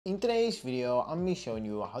In today's video, I'm going to be showing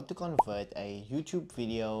you how to convert a YouTube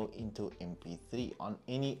video into MP3 on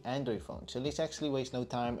any Android phone. So let's actually waste no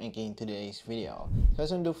time and get into today's video. So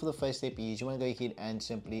what I'm going to do for the first step is you want to go ahead and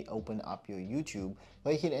simply open up your YouTube. Go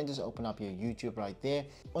ahead and just open up your YouTube right there.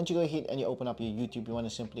 Once you go ahead and you open up your YouTube, you want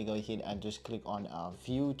to simply go ahead and just click on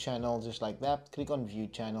view channel, just like that. Click on view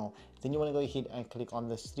channel. Then you want to go ahead and click on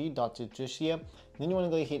the three dots just here. Then you want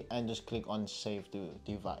to go ahead and just click on save to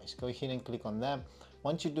device. Go ahead and click on that.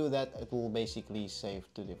 Once you do that, it will basically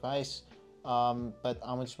save to device. But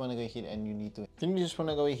I just want to go ahead and you just want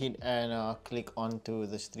to go ahead and click onto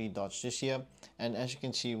this three dots just here. And as you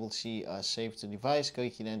can see, we'll see save to device. Go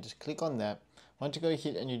ahead and just click on that. Once you go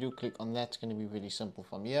ahead and you do click on that, it's going to be really simple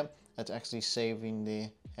from here. It's actually saving there,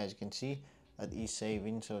 as you can see. It is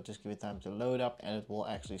saving, so just give it time to load up and it will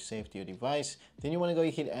actually save to your device. Then you want to go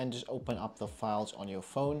ahead and just open up the files on your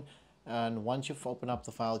phone. And once you've opened up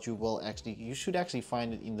the files, you should actually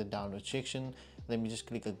find it in the download section. Let me just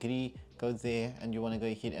click agree, go there, and you want to go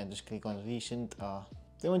ahead and just click on recent.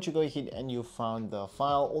 Then once you go ahead and you found the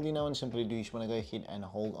file, all you now and simply do is you want to go ahead and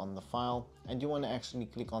hold on the file, and you want to actually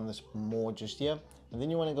click on this more just here, and then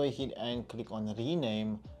you want to go ahead and click on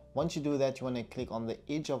rename. Once you do that, you want to click on the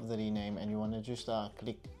edge of the rename, and you want to just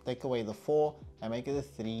take away the 4 and make it a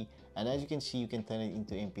 3. And as you can see, you can turn it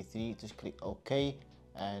into MP3. Just click OK,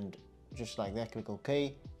 and just like that, click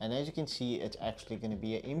OK. And as you can see, it's actually going to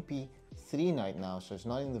be an MP3 right now, so it's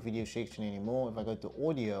not in the video section anymore. If I go to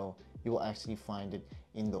audio, you will actually find it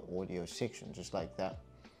in the audio section, just like that.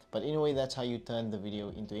 But anyway, that's how you turn the video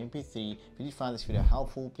into MP3. If you did find this video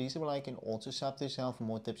helpful, please leave a like and also sub to the channel for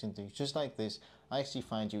more tips and tricks just like this. I actually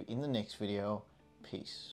find you in the next video. Peace.